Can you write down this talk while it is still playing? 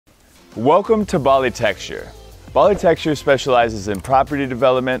Welcome to Balitecture. Balitecture specializes in property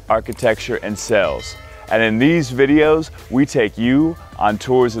development, architecture, and sales. And in these videos, we take you on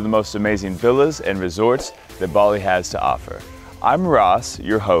tours of the most amazing villas and resorts that Bali has to offer. I'm Ross,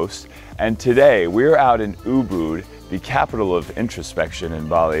 your host, and today we're out in Ubud, the capital of introspection in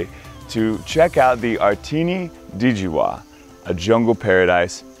Bali, to check out the Artini Dijiwa, a jungle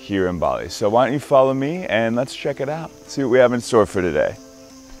paradise here in Bali. So why don't you follow me and let's check it out, see what we have in store for today.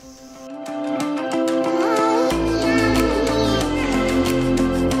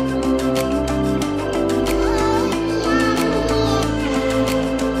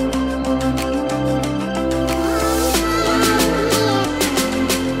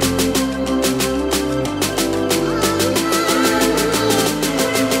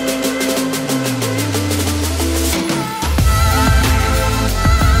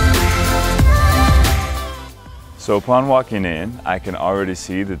 So upon walking in, I can already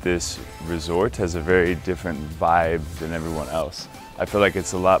see that this resort has a very different vibe than everyone else. I feel like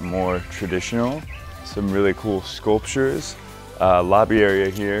it's a lot more traditional, some really cool sculptures. Lobby area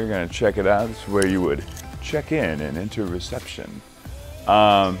here, gonna check it out. This is where you would check in and enter reception.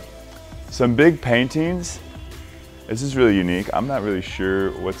 Some big paintings. This is really unique. I'm not really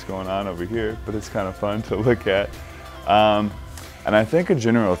sure what's going on over here, but it's kind of fun to look at. And I think a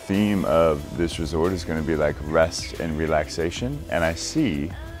general theme of this resort is going to be like rest and relaxation. And I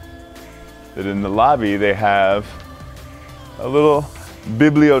see that in the lobby they have a little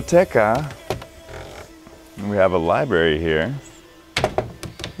biblioteca. And we have a library here.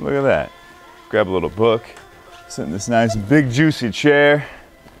 Look at that. Grab a little book, sit in this nice big juicy chair.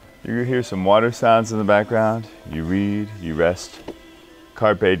 You hear some water sounds in the background. You read, you rest.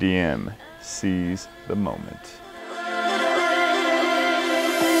 Carpe diem, seize the moment.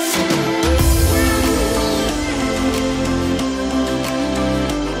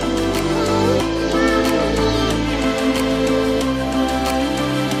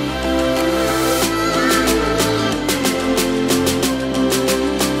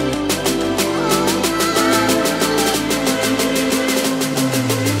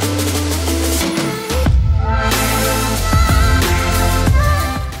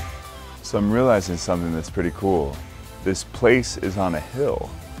 So I'm realizing something that's pretty cool. This place is on a hill.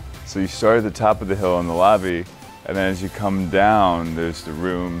 So you start at the top of the hill in the lobby, and then as you come down, there's the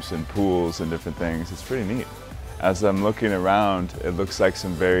rooms and pools and different things. It's pretty neat. As I'm looking around, it looks like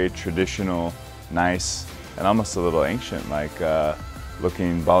some very traditional, nice, and almost a little ancient, like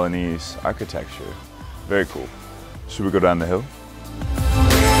looking Balinese architecture. Very cool. Should we go down the hill?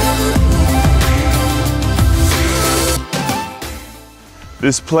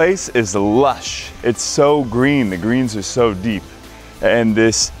 This place is lush. It's so green. The greens are so deep. And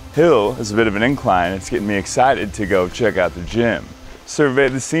this hill is a bit of an incline. It's getting me excited to go check out the gym. Survey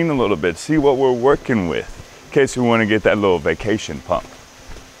the scene a little bit, see what we're working with, in case we want to get that little vacation pump.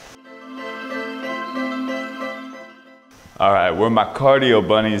 All right, where my cardio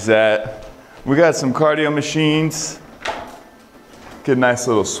bunnies at? We got some cardio machines. Get a nice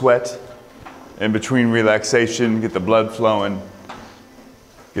little sweat in between relaxation, get the blood flowing.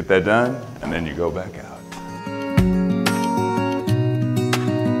 Get that done, and then you go back out.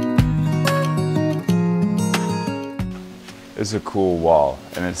 It's a cool wall,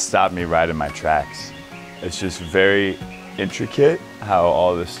 and it stopped me right in my tracks. It's just very intricate how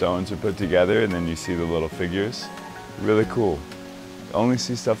all the stones are put together, and then you see the little figures. Really cool. Only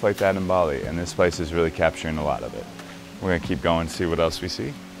see stuff like that in Bali, and this place is really capturing a lot of it. We're gonna keep going, see what else we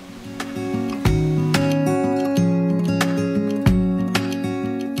see.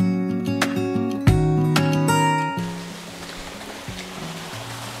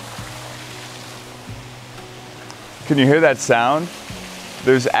 Can you hear that sound?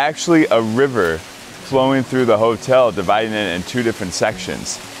 There's actually a river flowing through the hotel, dividing it in two different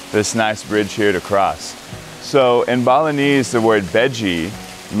sections. This nice bridge here to cross. So in Balinese, the word beji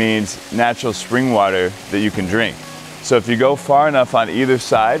means natural spring water that you can drink. So if you go far enough on either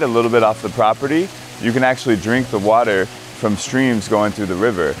side, a little bit off the property, you can actually drink the water from streams going through the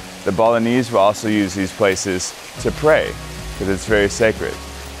river. The Balinese will also use these places to pray, because it's very sacred.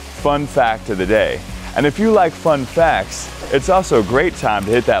 Fun fact of the day. And if you like fun facts, it's also a great time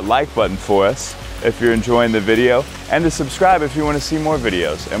to hit that like button for us if you're enjoying the video, and to subscribe if you want to see more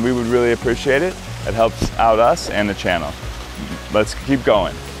videos, and we would really appreciate it. It helps out us and the channel. Let's keep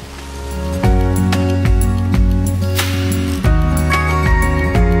going.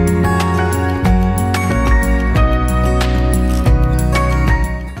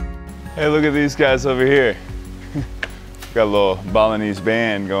 Hey, look at these guys over here. Got a little Balinese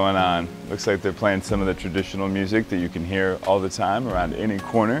band going on. Looks like they're playing some of the traditional music that you can hear all the time around any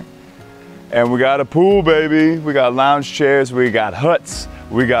corner. And we got a pool, baby. We got lounge chairs, we got huts,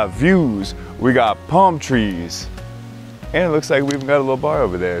 we got views, we got palm trees. And it looks like we even got a little bar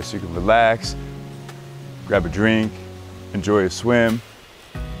over there so you can relax, grab a drink, enjoy a swim.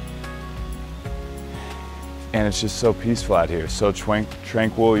 And it's just so peaceful out here, so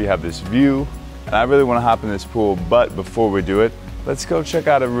tranquil. You have this view, and I really want to hop in this pool, but before we do it, let's go check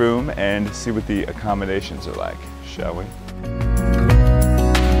out a room and see what the accommodations are like, shall we?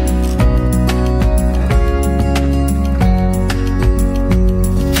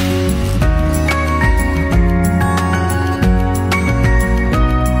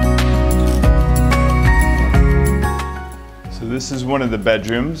 This is one of the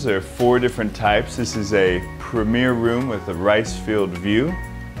bedrooms. There are 4 different types. This is a premier room with a rice field view.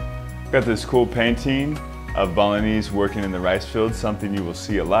 Got this cool painting of Balinese working in the rice fields, something you will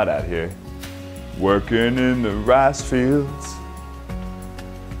see a lot out here. Working in the rice fields.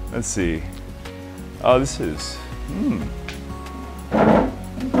 Let's see. Oh, this is,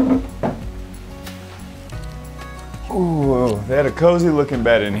 Ooh, they had a cozy looking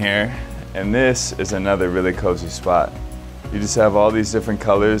bed in here, and this is another really cozy spot. You just have all these different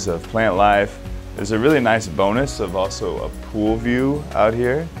colors of plant life. There's a really nice bonus of also a pool view out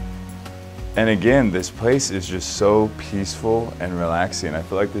here. And again, this place is just so peaceful and relaxing. I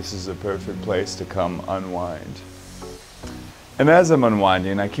feel like this is a perfect place to come unwind. And as I'm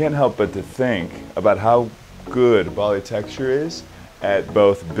unwinding, I can't help but to think about how good Balitecture is at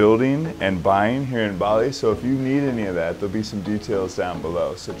both building and buying here in Bali. So if you need any of that, there'll be some details down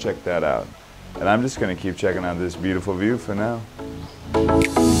below, so check that out. And I'm just going to keep checking out this beautiful view for now.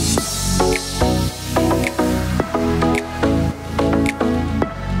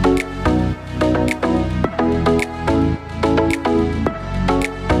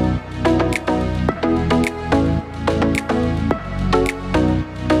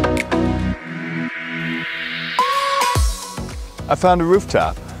 I found a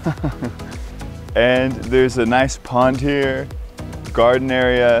rooftop. And there's a nice pond here, garden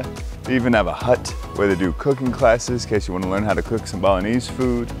area. They even have a hut where they do cooking classes in case you want to learn how to cook some Balinese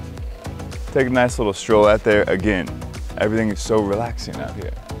food. Take a nice little stroll out there. Again, everything is so relaxing out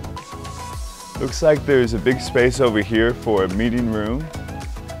here. Looks like there's a big space over here for a meeting room.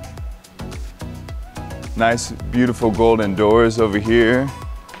 Nice, beautiful golden doors over here.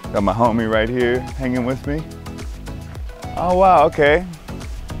 Got my homie right here hanging with me. Oh wow, okay.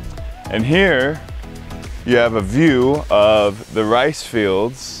 And here you have a view of the rice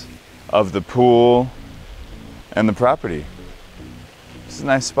fields, of the pool, and the property. It's a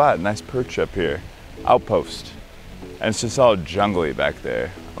nice spot, nice perch up here. Outpost. And it's just all jungly back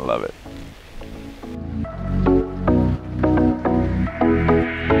there. I love it.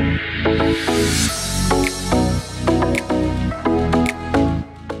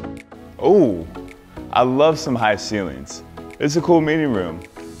 Oh, I love some high ceilings. It's a cool meeting room.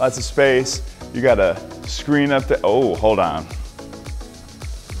 Lots of space. You got a screen up there. Oh, hold on.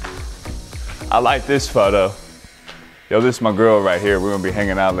 I like this photo. Yo, this is my girl right here. We're gonna be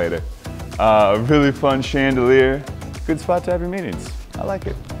hanging out later. Really fun chandelier. Good spot to have your meetings. I like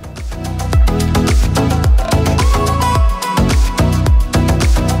it.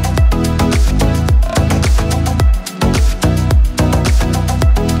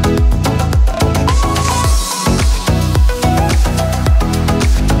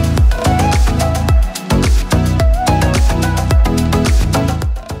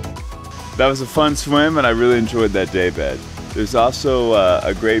 That was a fun swim, and I really enjoyed that day bed. There's also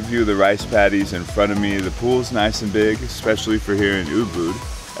a great view of the rice paddies in front of me. The pool's nice and big, especially for here in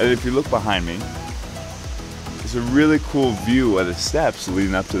Ubud. And if you look behind me, there's a really cool view of the steps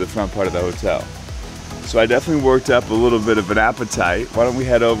leading up to the front part of the hotel. So I definitely worked up a little bit of an appetite. Why don't we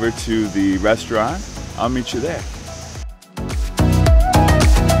head over to the restaurant? I'll meet you there.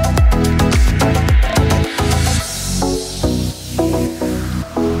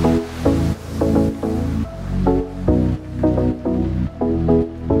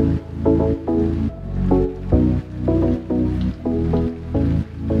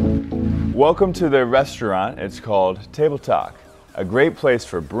 Welcome to their restaurant. It's called Table Talk, a great place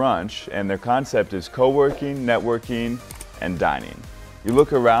for brunch, and their concept is co-working, networking, and dining. You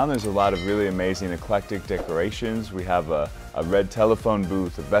look around, there's a lot of really amazing eclectic decorations. We have a red telephone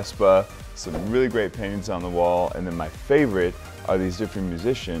booth, a Vespa, some really great paintings on the wall, and then my favorite are these different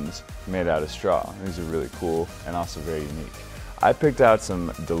musicians made out of straw. These are really cool and also very unique. I picked out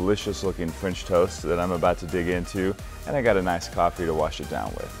some delicious looking French toast that I'm about to dig into, and I got a nice coffee to wash it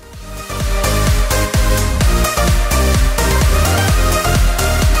down with.